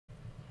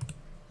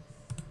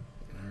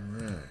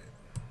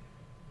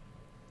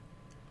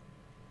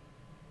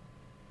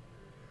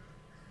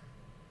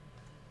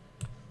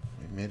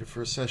made it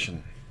for a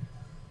session.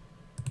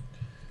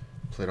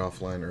 Played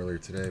offline earlier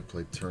today,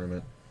 played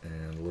tournament,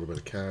 and a little bit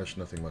of cash.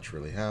 Nothing much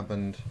really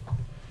happened.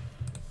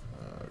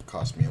 It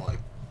cost me like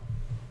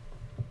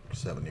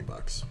 70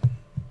 bucks.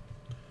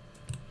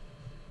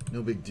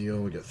 No big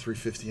deal. We got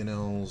 350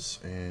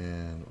 NLs,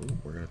 and ooh,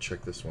 we're going to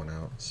check this one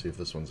out, see if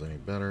this one's any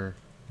better.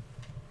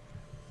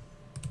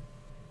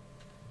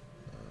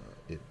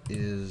 It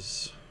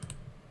is,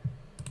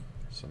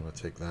 so I'm going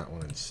to take that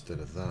one instead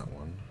of that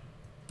one.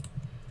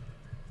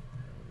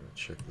 We're going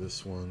to check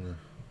this one,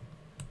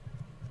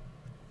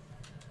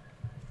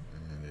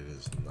 and it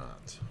is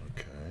not.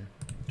 Okay,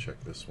 check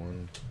this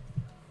one.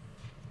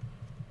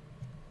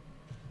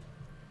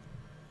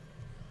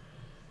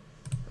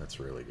 That's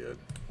really good.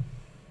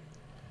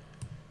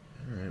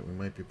 Alright, we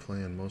might be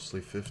playing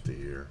mostly 50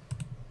 here.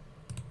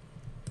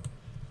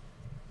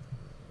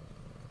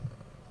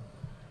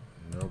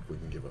 Nope, we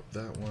can give up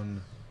that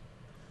one.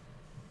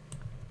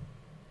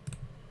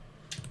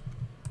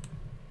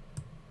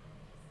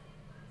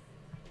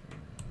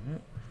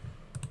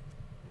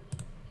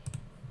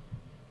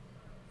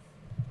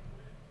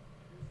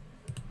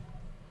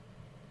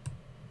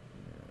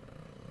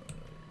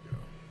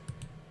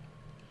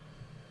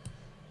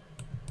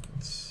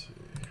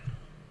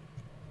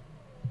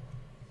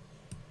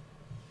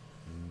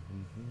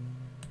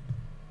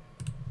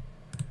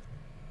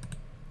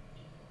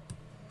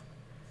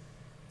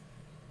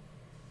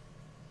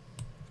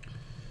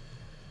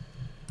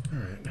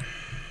 Alright,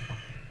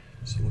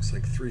 so it looks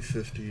like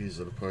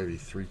 350s, it'll probably be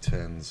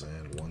 310s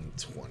and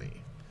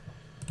 120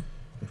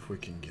 if we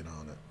can get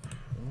on it.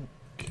 Oh,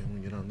 can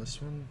we get on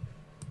this one?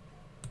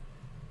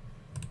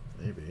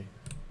 Maybe.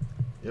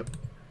 Yep.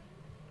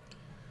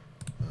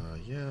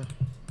 Yeah,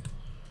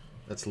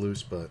 that's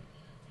loose, but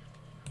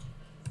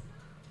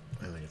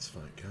I think it's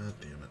fine. God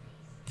damn it.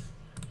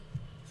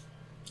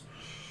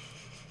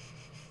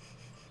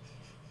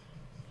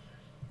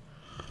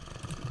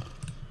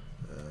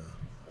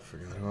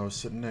 Forgot who I was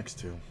sitting next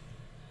to.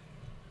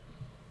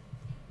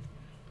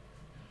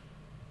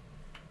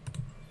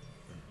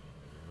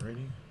 Alrighty,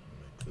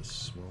 make this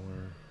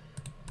smaller.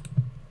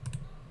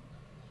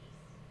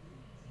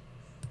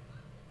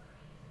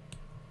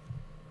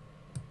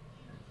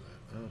 Move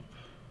that up.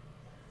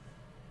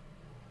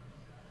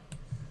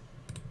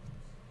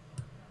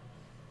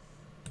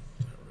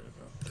 That right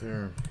about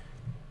there.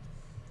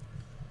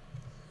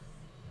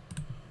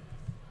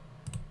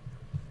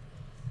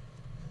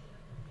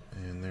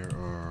 And there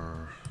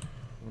are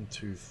 1,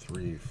 2,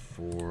 3,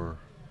 4.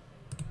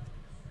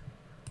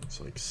 It's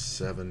like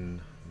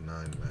 7,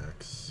 9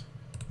 max,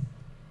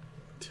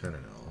 10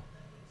 and L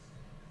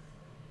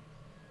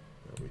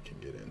that we can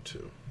get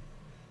into.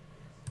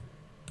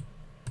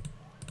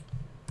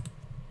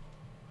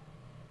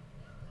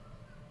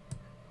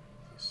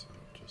 This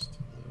out just a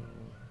little.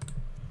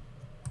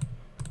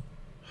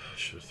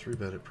 Should have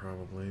 3-bet it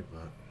probably,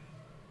 but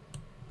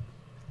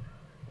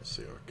we'll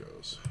see how it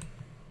goes.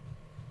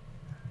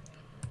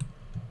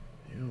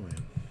 You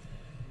win.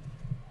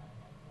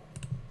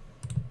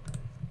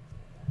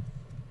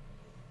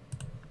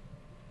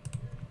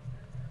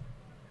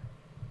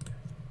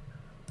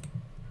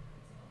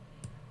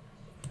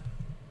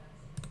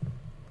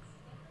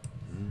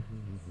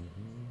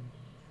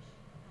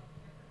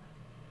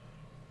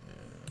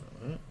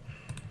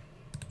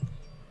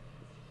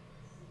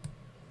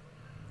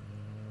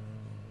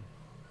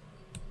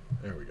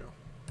 There we go.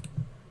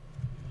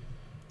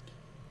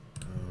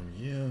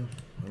 Yeah,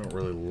 I don't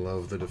really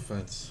love the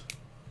defense,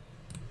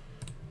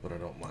 but I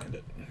don't mind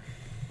it.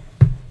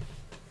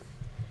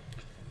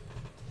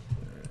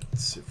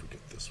 Let's see if we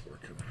get this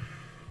working.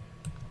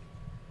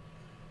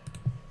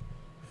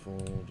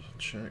 Fold,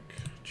 check,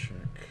 check.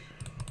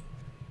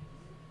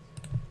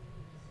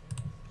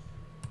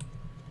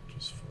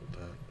 Just fold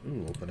that.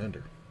 Ooh, open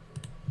ender.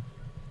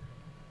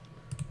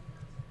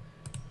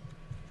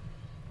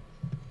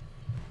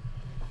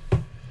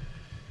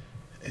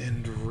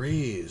 And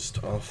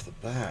raised off the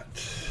bat.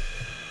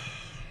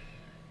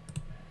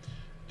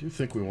 I do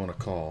think we want to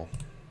call,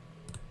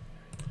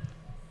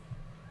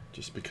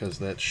 just because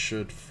that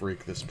should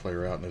freak this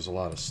player out, and there's a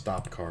lot of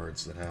stop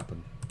cards that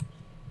happen.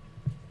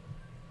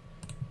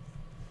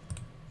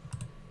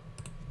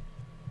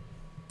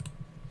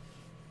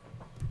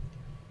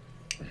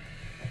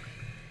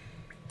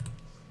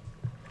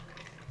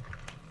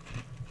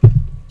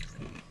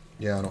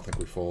 Yeah, I don't think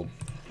we fold.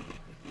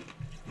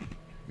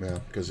 Yeah,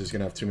 because he's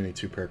going to have too many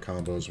 2-pair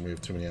combos and we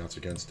have too many outs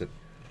against it.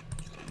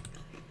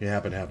 He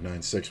happened to have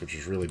 9-6, which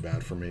is really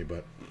bad for me,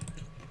 but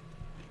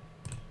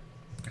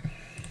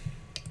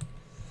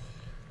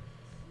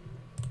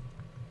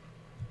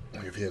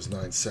like if he has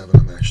 9-7,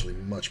 I'm actually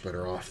much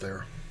better off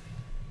there.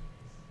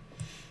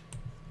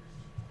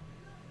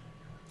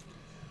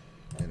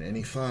 And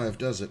any 5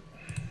 does it,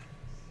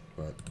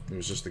 but it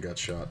was just a gut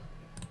shot.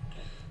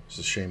 It's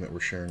a shame that we're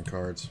sharing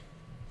cards.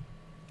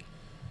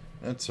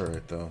 That's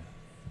alright though.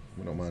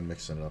 We don't mind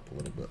mixing it up a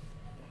little bit.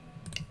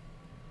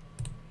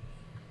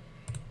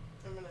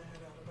 I'm gonna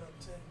head out about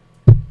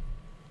 10.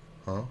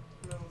 Huh?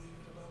 I'm gonna leave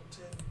at about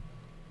 10.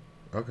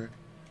 Okay.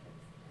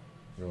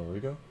 You want to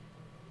go?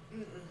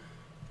 Mm-mm.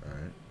 All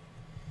right.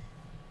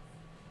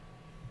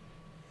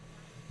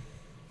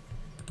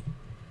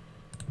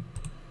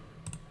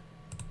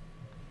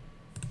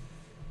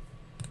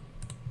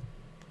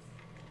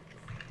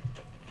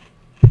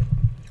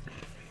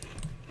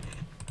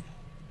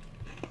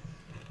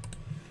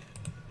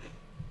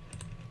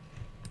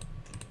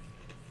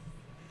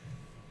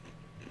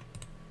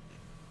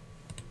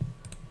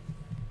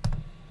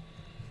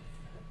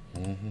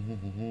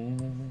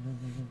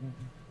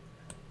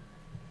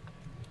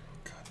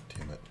 God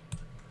damn it.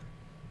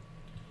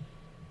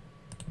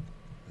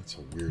 That's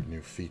a weird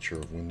new feature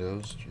of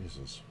Windows.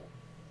 Jesus.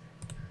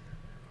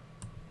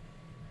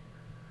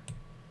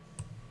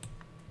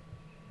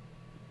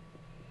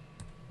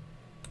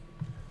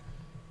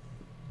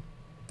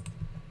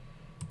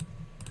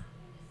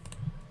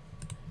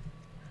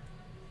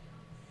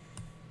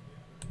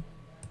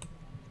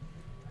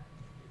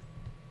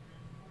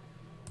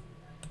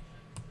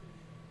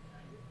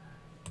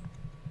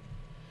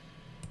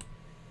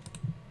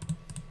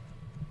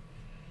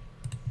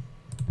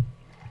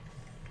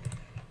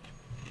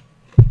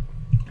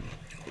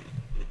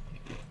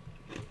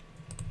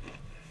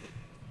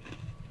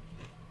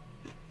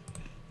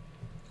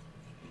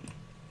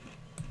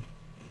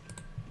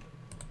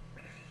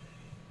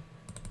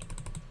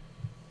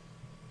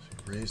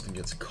 Raised and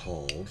gets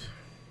called.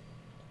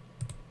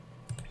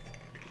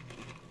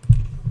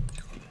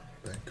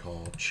 Bank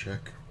call,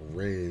 check,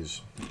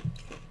 raise.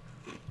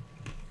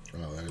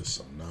 Oh, that is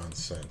some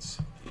nonsense.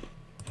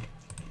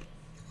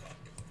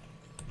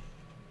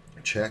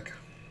 Check.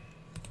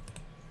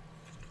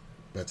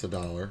 Bet's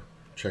 $1.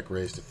 Check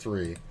raise to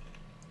 3.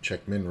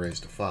 Check min raise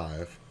to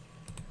 5.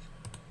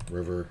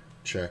 River,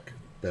 check,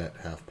 bet,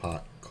 half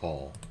pot,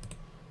 call.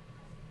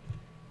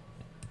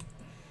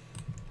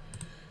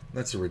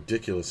 That's a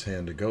ridiculous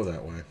hand to go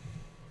that way.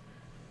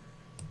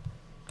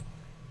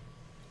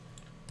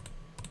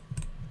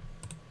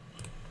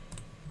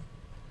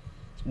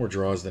 There's more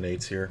draws than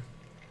 8s here.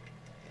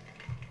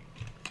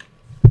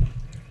 I'm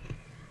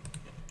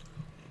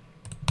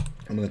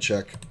going to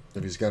check.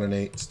 If he's got an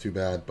 8, it's too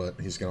bad,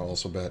 but he's going to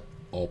also bet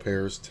all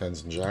pairs,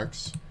 10s and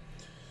jacks.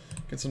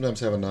 Can sometimes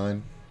have a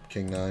 9,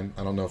 king 9.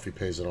 I don't know if he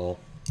pays at all.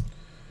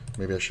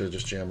 Maybe I should have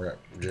just jam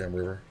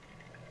river.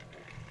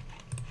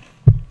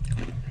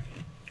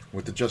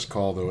 With the just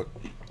call, though,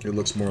 it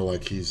looks more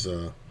like he's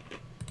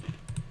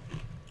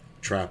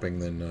trapping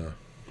than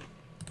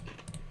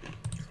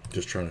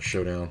just trying to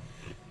show down.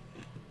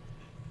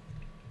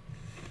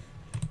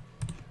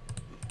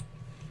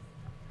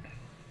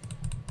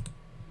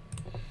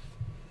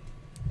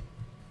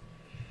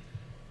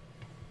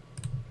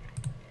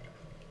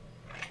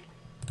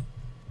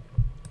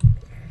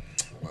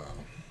 Wow.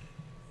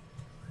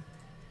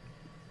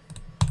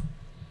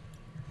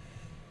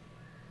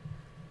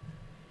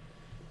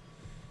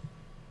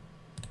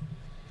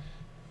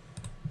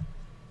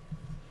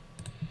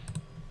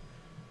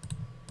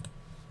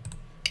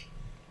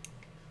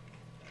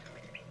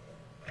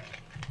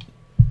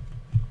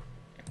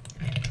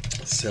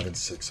 Seven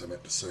six, I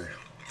meant to say,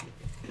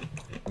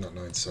 not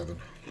 9-7.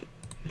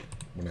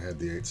 When I had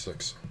the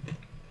 8-6.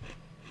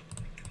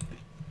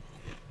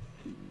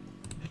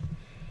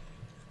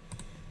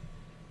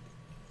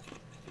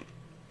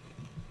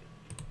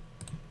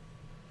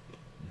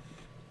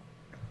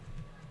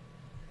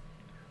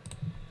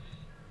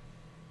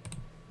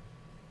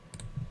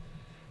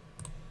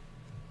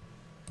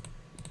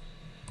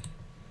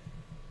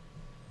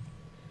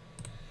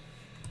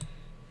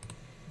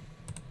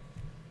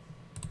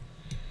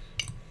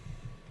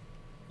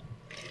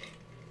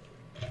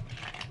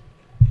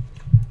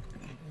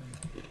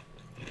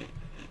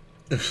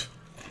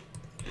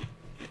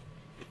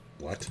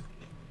 What?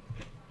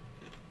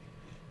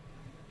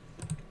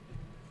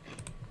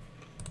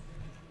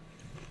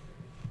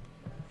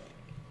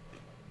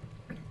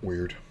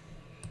 Weird.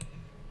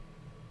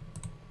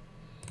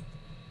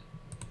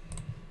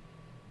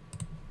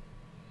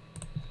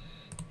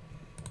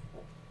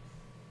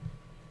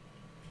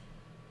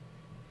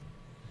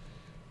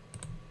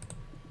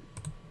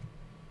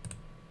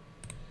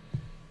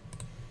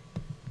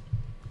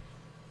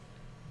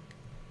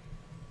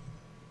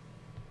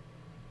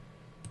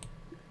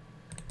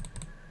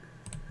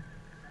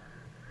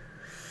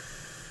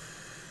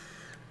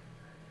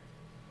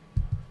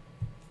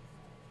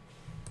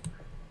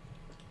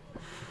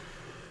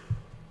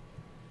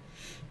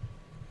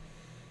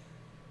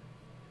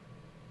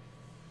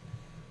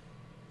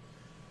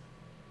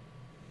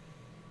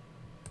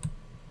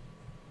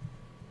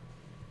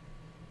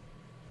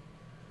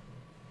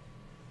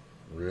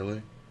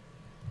 Really?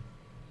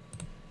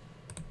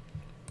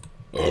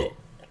 Oh.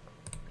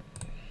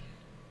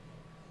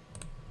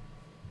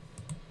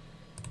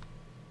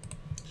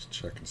 Just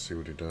check and see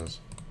what he does.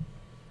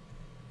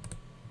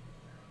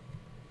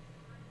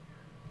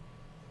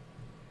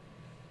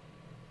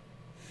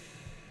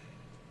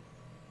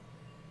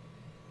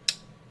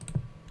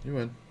 You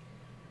win.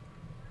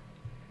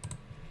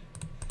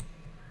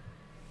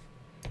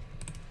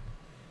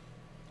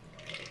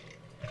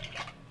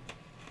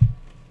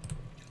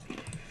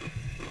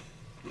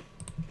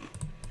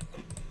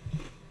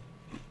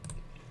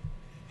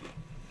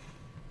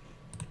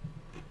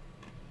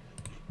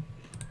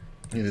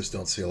 You just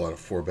don't see a lot of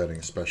 4-betting,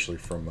 especially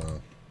from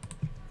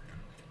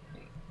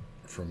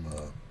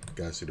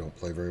guys who don't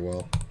play very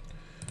well,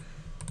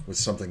 with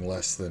something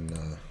less than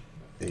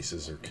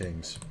aces or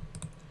kings.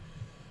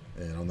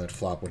 And on that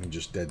flop, when he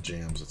just dead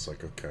jams, it's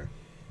like, okay,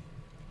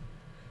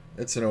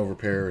 it's an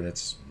overpair and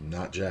it's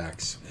not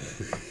jacks.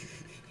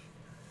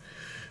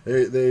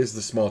 There's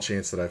the small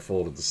chance that I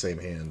folded the same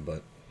hand,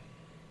 but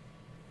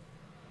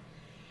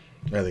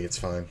I think it's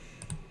fine.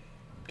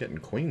 I'm getting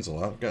queens a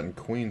lot. I've gotten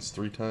queens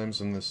 3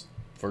 times in this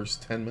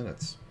first 10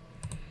 minutes.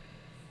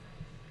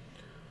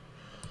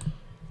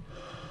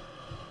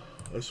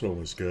 This one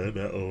was good.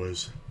 That one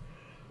was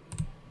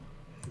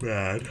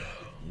bad.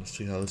 Let's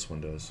see how this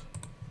one does.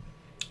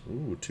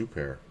 Ooh, 2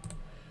 pair.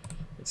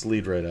 Let's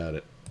lead right at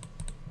it.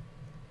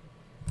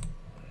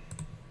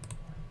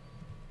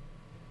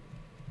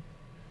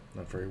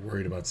 Not very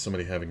worried about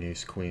somebody having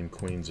ace, queen,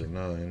 queens, or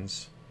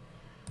nines.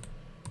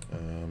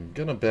 I'm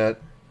gonna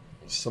bet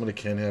somebody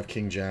can have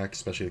king jack,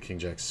 especially the king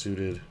jack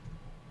suited.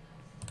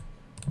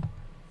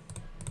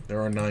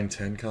 There are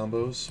 9-10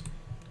 combos.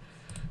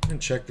 I'm gonna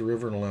check the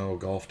river and allow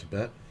golf to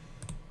bet.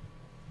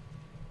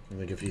 I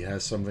think if he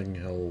has something,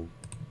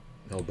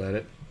 he'll bet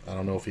it. I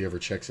don't know if he ever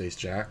checks ace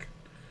jack.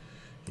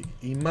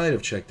 He might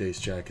have checked ace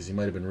jack because he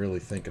might have been really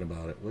thinking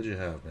about it. What'd you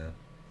have, man?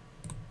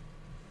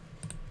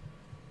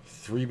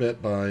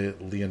 3-bet by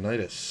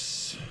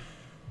Leonidas.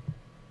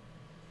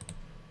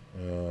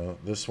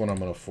 This one I'm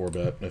going to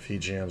 4-bet. If he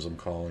jams, I'm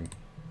calling.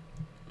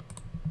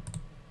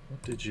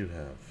 What did you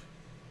have?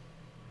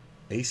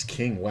 Ace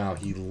king. Wow,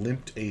 he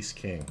limped ace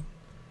king.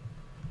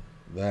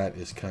 That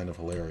is kind of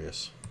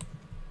hilarious.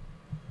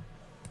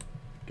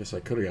 Guess I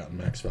could have gotten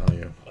max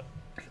value.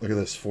 Look at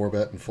this,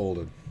 4-bet and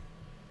folded.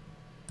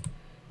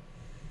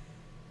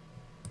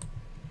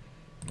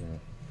 Yeah.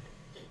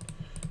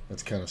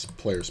 That's kind of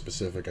player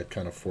specific. I'd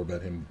kind of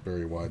 4-bet him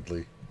very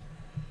widely.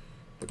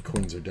 But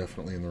queens are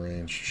definitely in the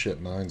range.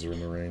 Shit, 9s are in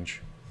the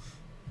range.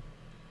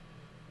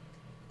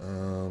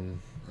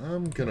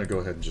 I'm going to go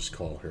ahead and just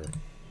call here.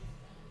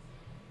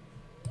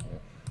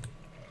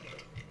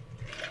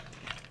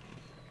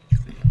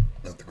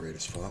 Not the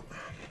greatest flop.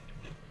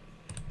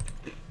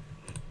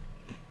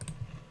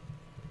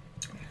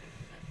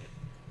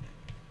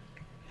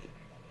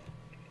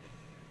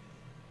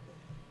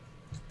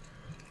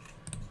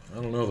 I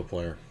don't know the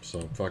player,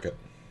 so fuck it.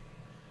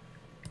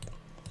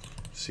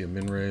 See a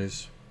min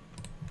raise.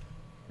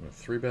 I'm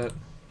gonna 3-bet.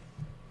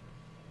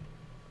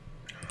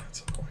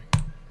 That's annoying.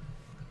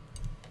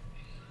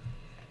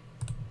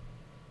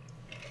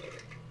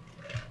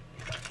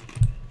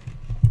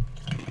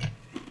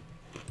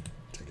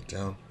 Take it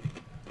down.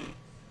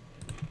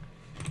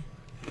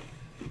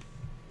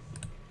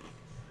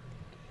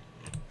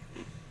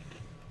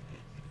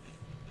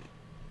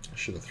 I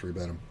should have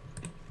 3-bet him.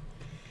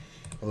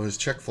 Although his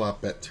check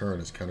flop bet turn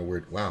is kind of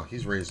weird. Wow,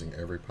 he's raising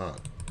every pot.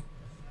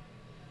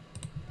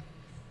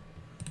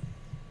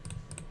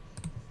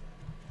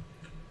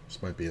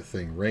 This might be a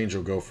thing. Range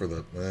will go for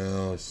the...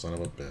 Well, son of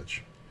a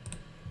bitch.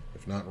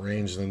 If not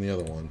range, then the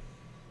other one.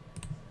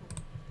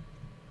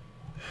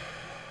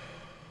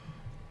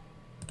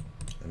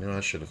 I knew I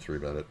should have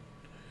 3-bet it.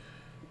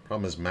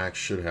 Problem is Max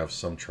should have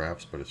some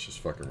traps, but it's just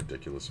fucking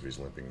ridiculous if he's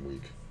limping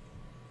weak.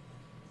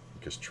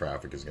 Because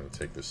traffic is going to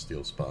take this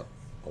steal spot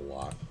a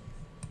lot.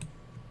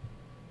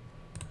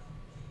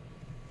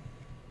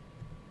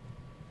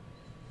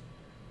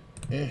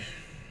 Eh.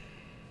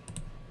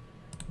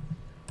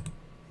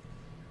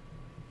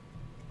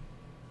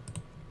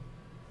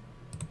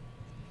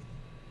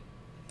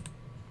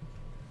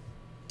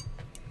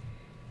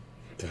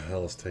 What the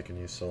hell is taking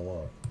you so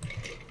long?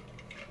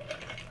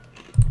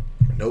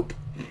 Nope.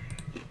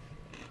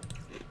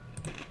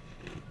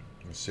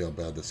 Let's see how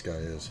bad this guy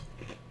is.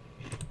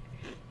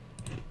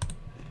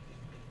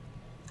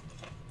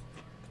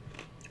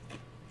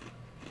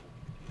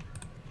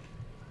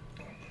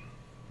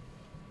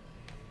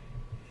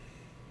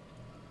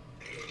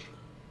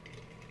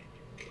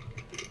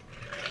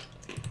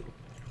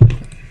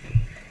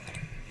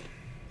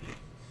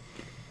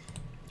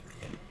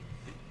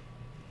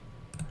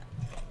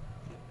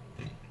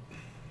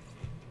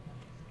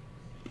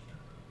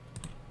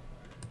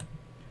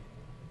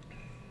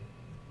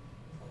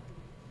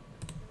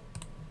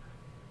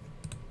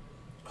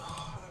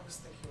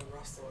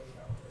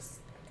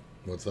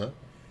 What's that?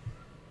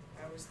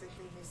 I was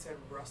thinking he said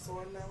Russell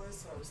and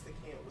Nellis, so I was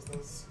thinking it was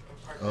those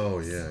apartments. Oh,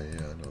 yeah,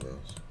 I know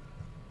those.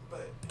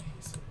 But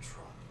he said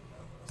Trump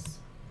and Nellis.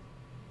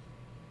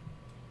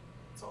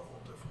 It's a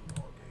whole different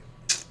ballgame.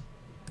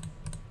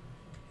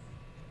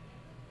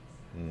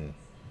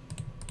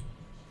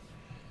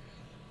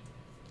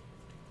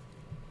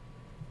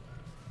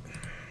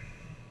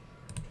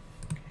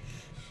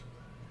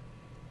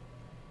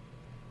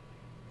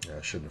 Yeah,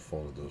 I shouldn't have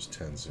folded those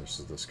 10s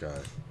versus this guy,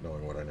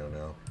 knowing what I know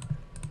now.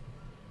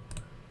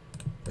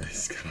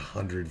 He's got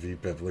 100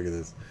 VPIP. Look at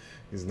this.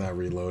 He's not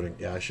reloading.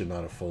 Yeah, I should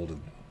not have folded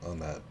on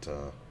that,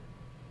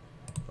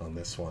 on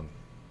this one.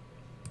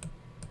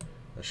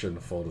 I shouldn't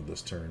have folded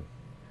this turn.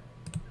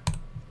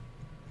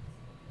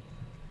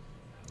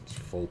 It's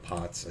full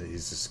pots,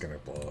 he's just going to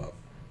blow up.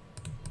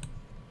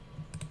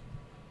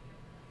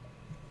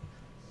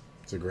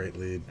 It's a great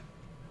lead.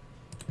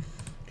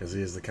 Because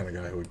he is the kind of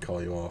guy who would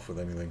call you off with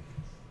anything.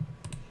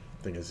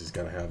 Thing is, he's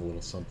got to have a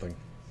little something.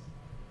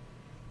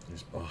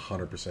 He's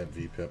 100%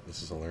 VPIP.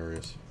 This is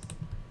hilarious.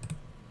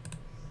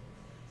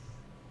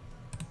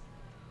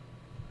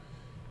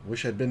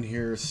 Wish I'd been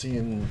here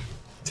seeing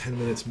 10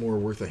 minutes more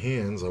worth of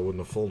hands. I wouldn't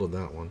have folded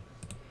that one.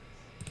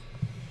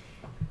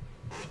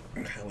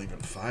 Hell, even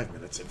 5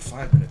 minutes. In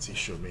 5 minutes, he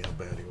showed me how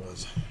bad he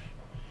was.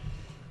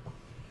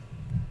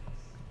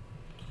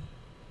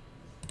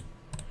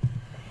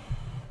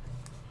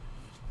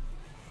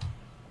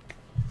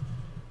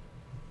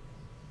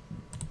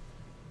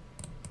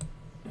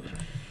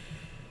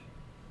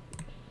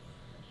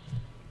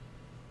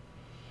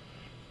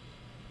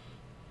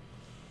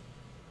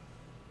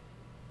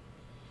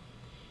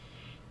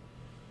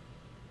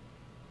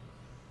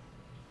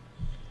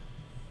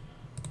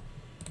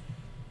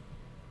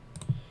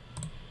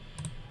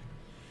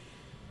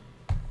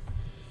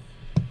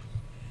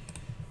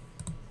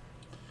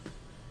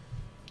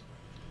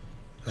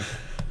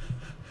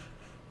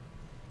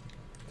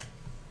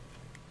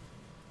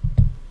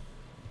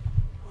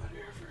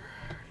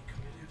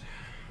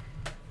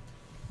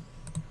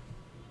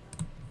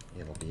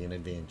 It'll be an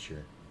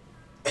adventure.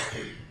 I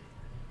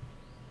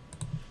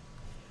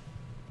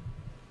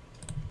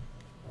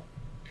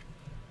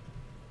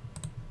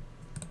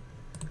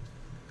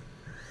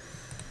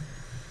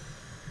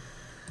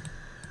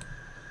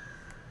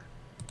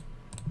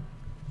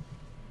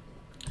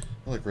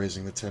like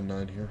raising the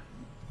 10-9 here.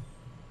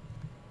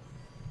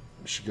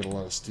 We should get a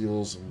lot of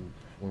steals, and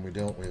when we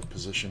don't, we have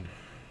position.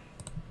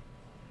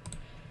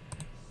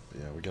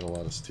 But yeah, we get a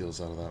lot of steals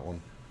out of that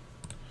one.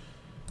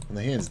 And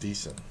the hand's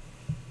decent.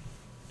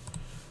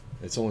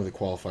 It's only the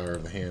qualifier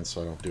of the hand,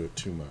 so I don't do it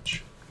too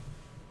much.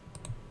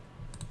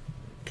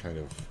 Kind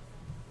of.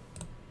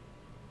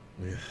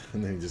 Yeah,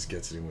 and then he just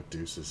gets it in with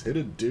deuces. Hit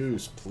a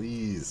deuce,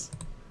 please.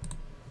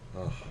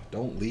 Oh,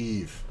 don't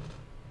leave.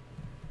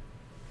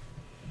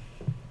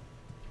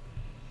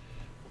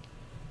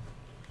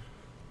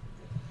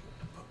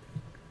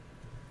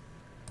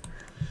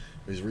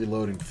 He's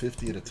reloading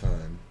 50 at a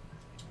time.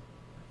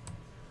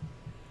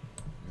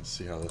 Let's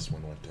see how this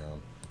one went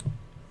down.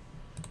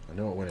 I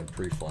know it went in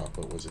pre-flop,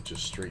 but was it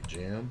just straight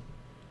jam?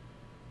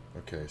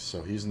 Okay,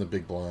 so he's in the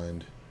big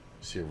blind. You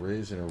see a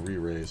raise and a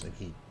re-raise, and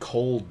he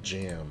cold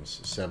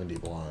jams 70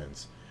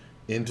 blinds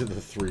into the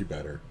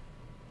 3-better.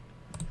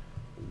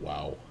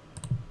 Wow.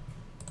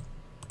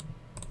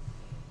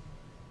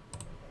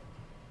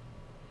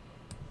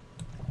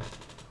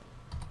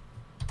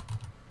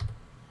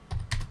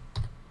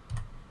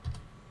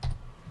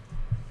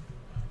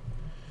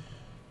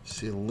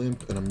 See a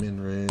limp and a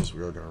min raise.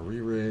 We are going to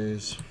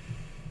re-raise.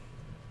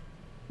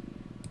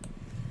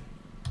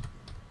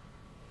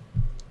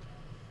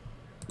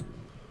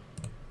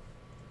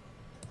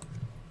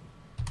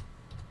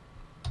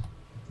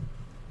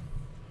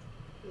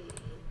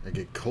 I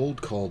get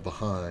cold called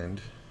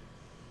behind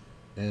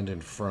and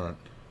in front.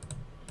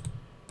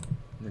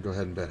 I'm going to go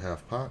ahead and bet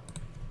half pot.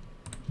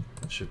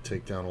 That should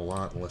take down a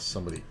lot unless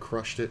somebody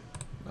crushed it.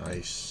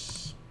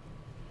 Nice.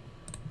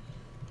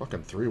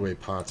 Fucking 3-way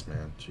pots,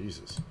 man.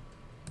 Jesus.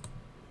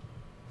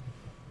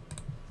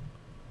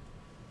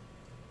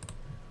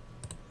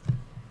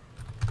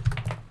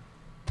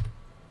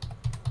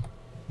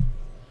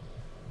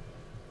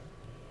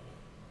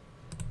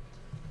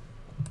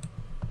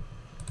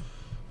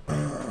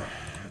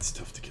 It's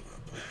tough to give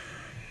up.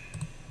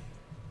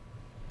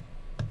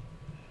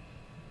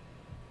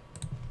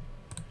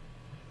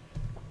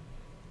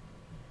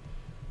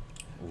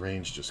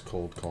 Range just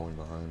cold calling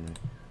behind me.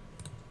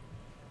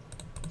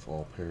 It's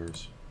all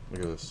pairs.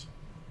 Look at this.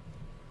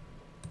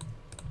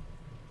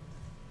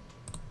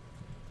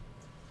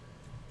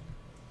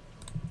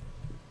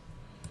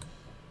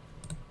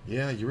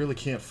 Yeah, you really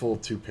can't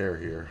fold 2-pair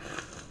here.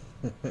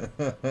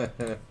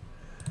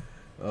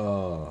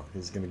 Oh,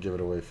 he's going to give it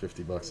away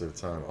 50 bucks at a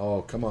time.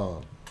 Oh, come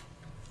on.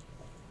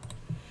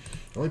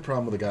 The only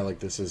problem with a guy like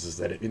this is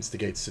that it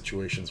instigates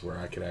situations where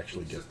I could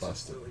actually get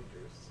busted.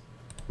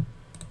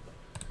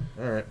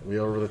 Alright, we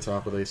over the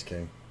top with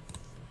Ace-King.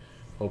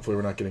 Hopefully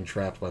we're not getting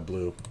trapped by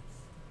blue.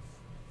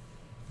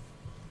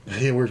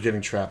 Yeah, we're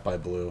getting trapped by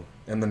blue.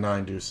 And the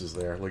 9 deuces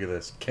there. Look at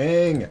this.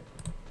 King!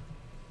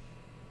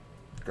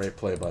 Great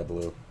play by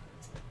blue.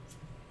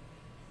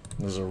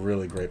 This is a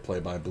really great play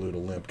by blue to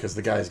limp, because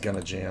the guy's going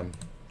to jam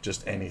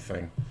just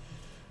anything.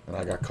 And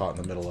I got caught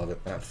in the middle of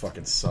it. That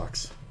fucking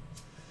sucks.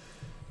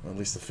 Well, at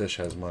least the fish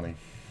has money.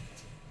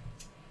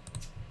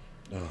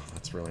 Oh,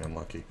 that's really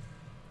unlucky.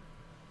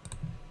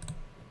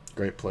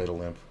 Great play to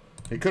limp.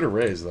 He could have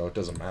raised, though. It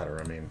doesn't matter.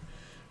 I mean,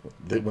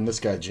 when this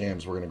guy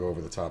jams, we're going to go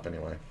over the top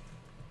anyway.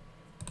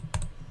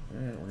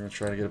 Alright, we're going to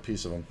try to get a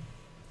piece of him.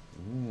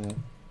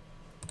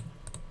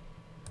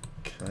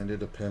 Kind of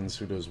depends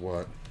who does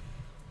what.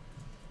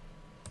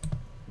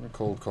 A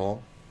cold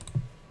call.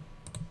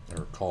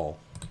 Or call.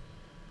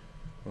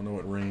 Don't know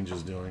what range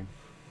is doing.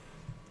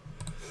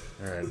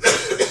 Alright,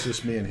 it's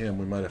just me and him.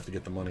 We might have to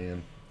get the money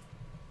in.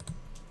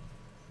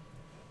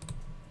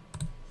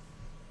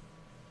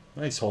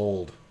 Nice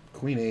hold.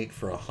 Queen 8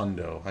 for a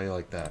hundo. How you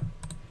like that?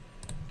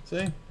 See?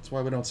 That's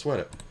why we don't sweat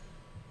it.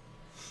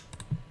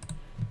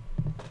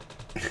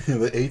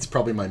 The 8's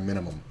probably my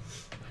minimum.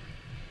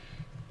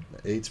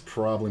 The 8's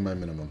probably my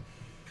minimum.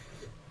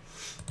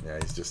 Yeah,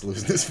 he's just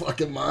losing his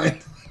fucking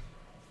mind.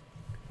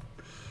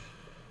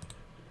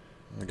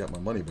 I got my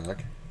money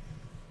back.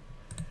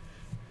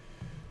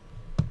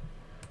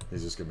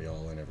 He's just gonna be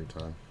all in every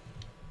time.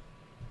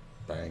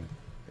 Bang.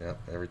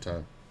 Yep, every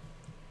time.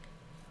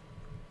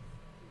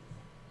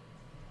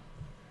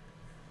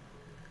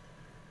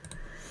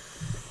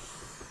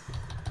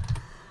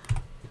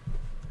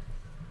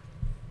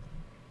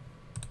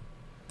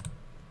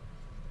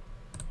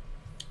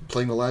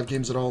 Playing the live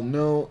games at all?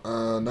 No,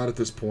 not at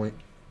this point.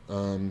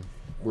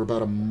 We're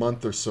about a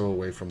month or so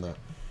away from that.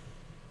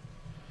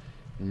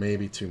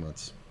 Maybe 2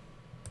 months.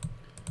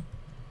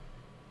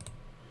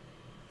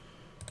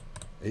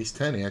 Ace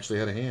 10, he actually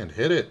had a hand.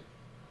 Hit it!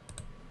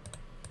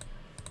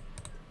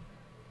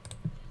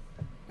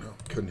 No,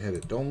 couldn't hit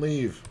it. Don't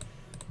leave.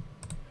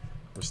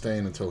 We're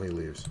staying until he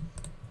leaves.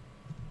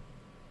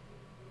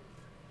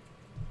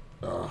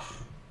 Ugh.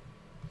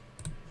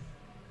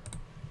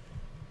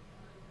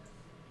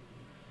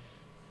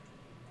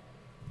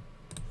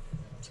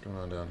 What's going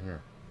on down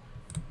here?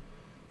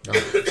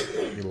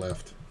 Oh, he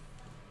left.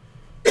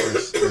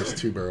 There's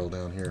 2-barrel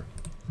down here.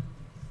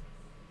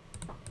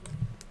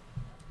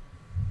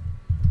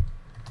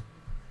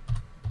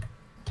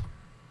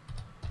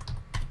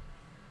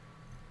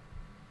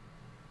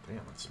 Damn,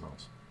 it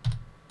smells.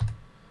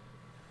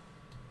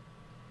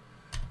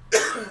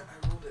 I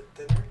rolled it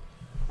thinner.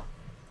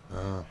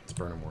 Ah, it's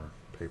burning more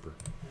paper.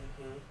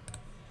 Mm-hmm. I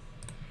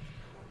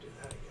won't do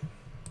that again.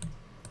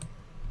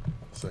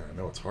 Say, I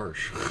know it's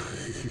harsh.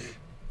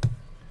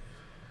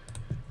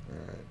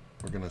 Alright,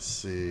 we're gonna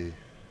see.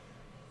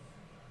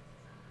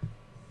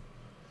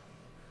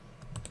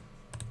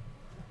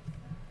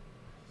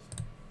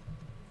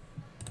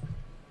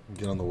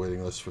 Get on the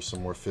waiting list for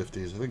some more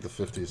 50s. I think the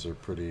 50s are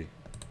pretty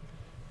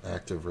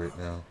active right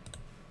now.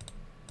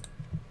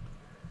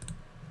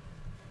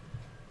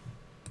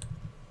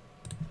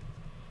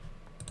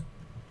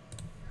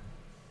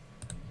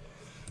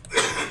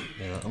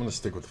 Yeah, I'm gonna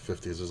stick with the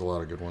 50s. There's a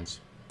lot of good ones.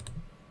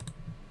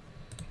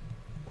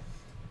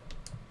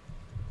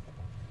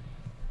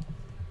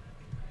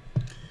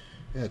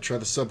 Yeah, try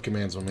the sub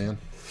commands, my man.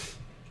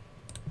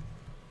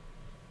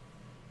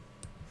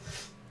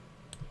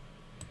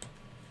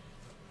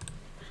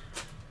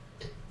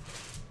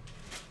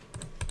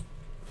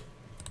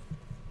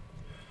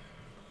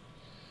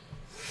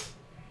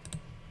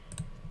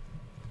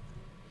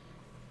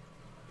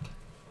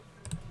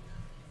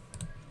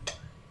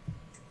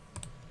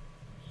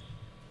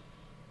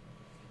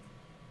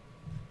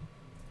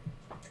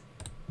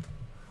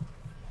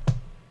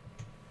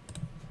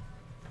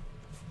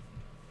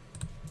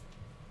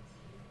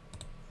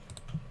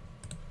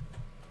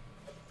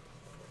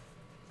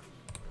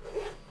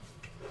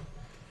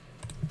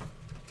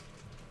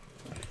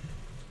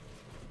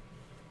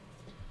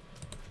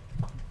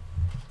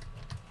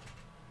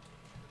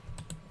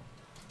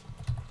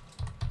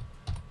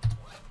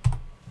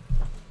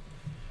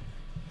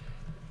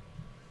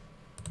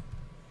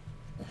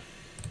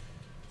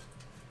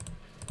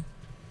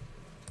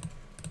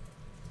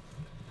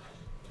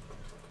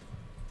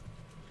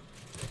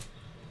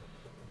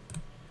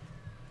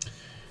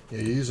 Yeah,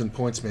 you're using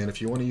points, man.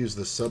 If you want to use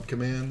the sub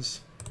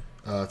commands,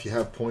 if you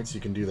have points, you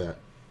can do that.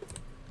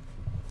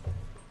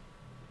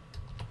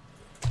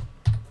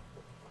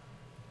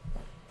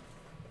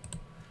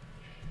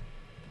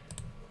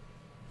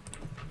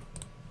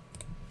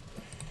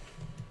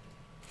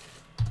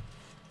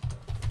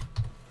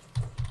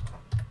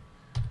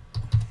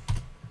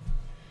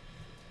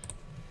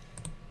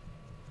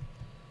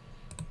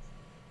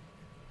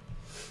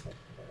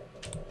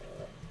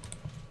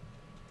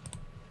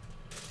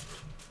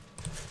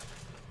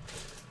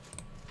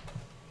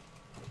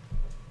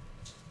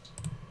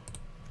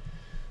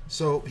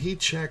 So he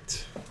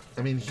checked.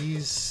 I mean,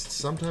 he's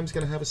sometimes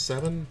going to have a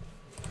 7,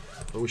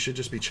 but we should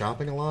just be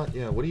chopping a lot.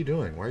 Yeah, what are you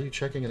doing? Why are you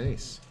checking an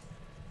ace?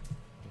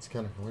 It's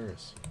kind of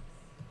hilarious.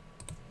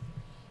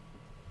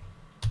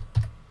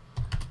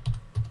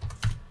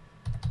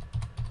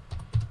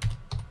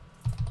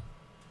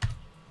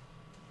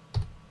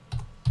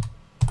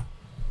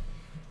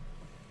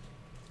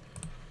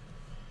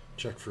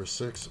 Check for a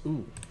 6.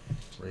 Ooh,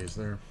 raise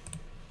there.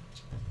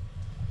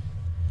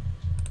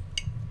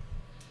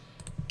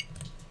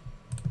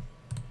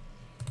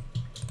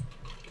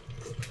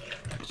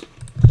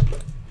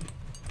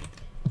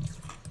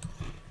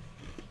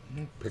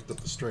 Picked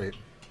up the straight.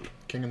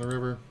 King in the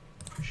river?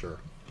 Sure.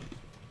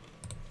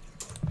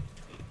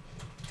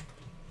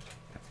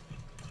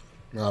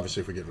 Now,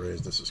 obviously, if we get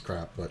raised, this is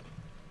crap, but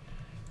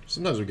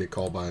sometimes we get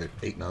called by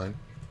 8-9.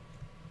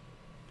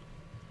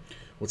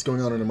 What's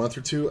going on in a month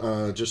or two?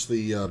 Just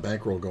the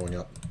bankroll going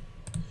up.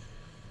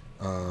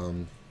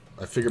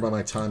 I figure by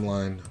my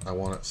timeline, I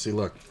want to... See,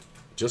 look.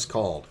 Just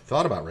called.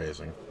 Thought about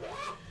raising.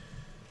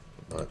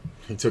 But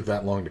he took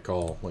that long to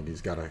call. Like,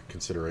 he's got a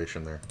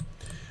consideration there.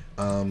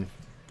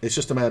 It's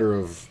just a matter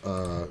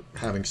of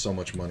having so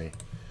much money.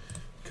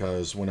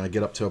 Because when I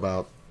get up to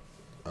about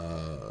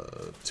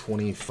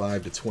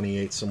 25 to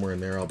 28, somewhere in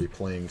there, I'll be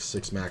playing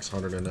 6 max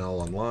 100 NL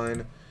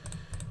online.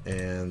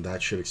 And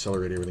that should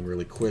accelerate everything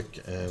really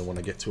quick. And when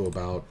I get to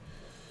about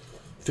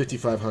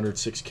 5,500,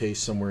 6K,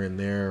 somewhere in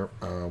there,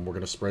 we're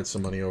going to spread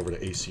some money over to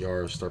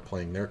ACR, start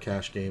playing their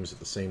cash games at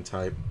the same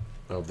type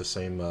of the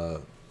same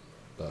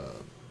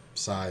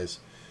size,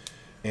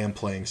 and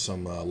playing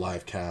some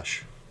live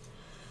cash.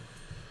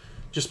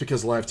 Just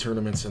because live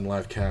tournaments and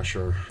live cash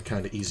are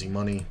kind of easy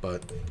money,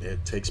 but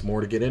it takes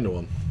more to get into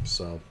them.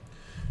 So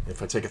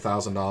if I take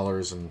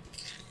 $1,000 and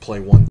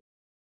play one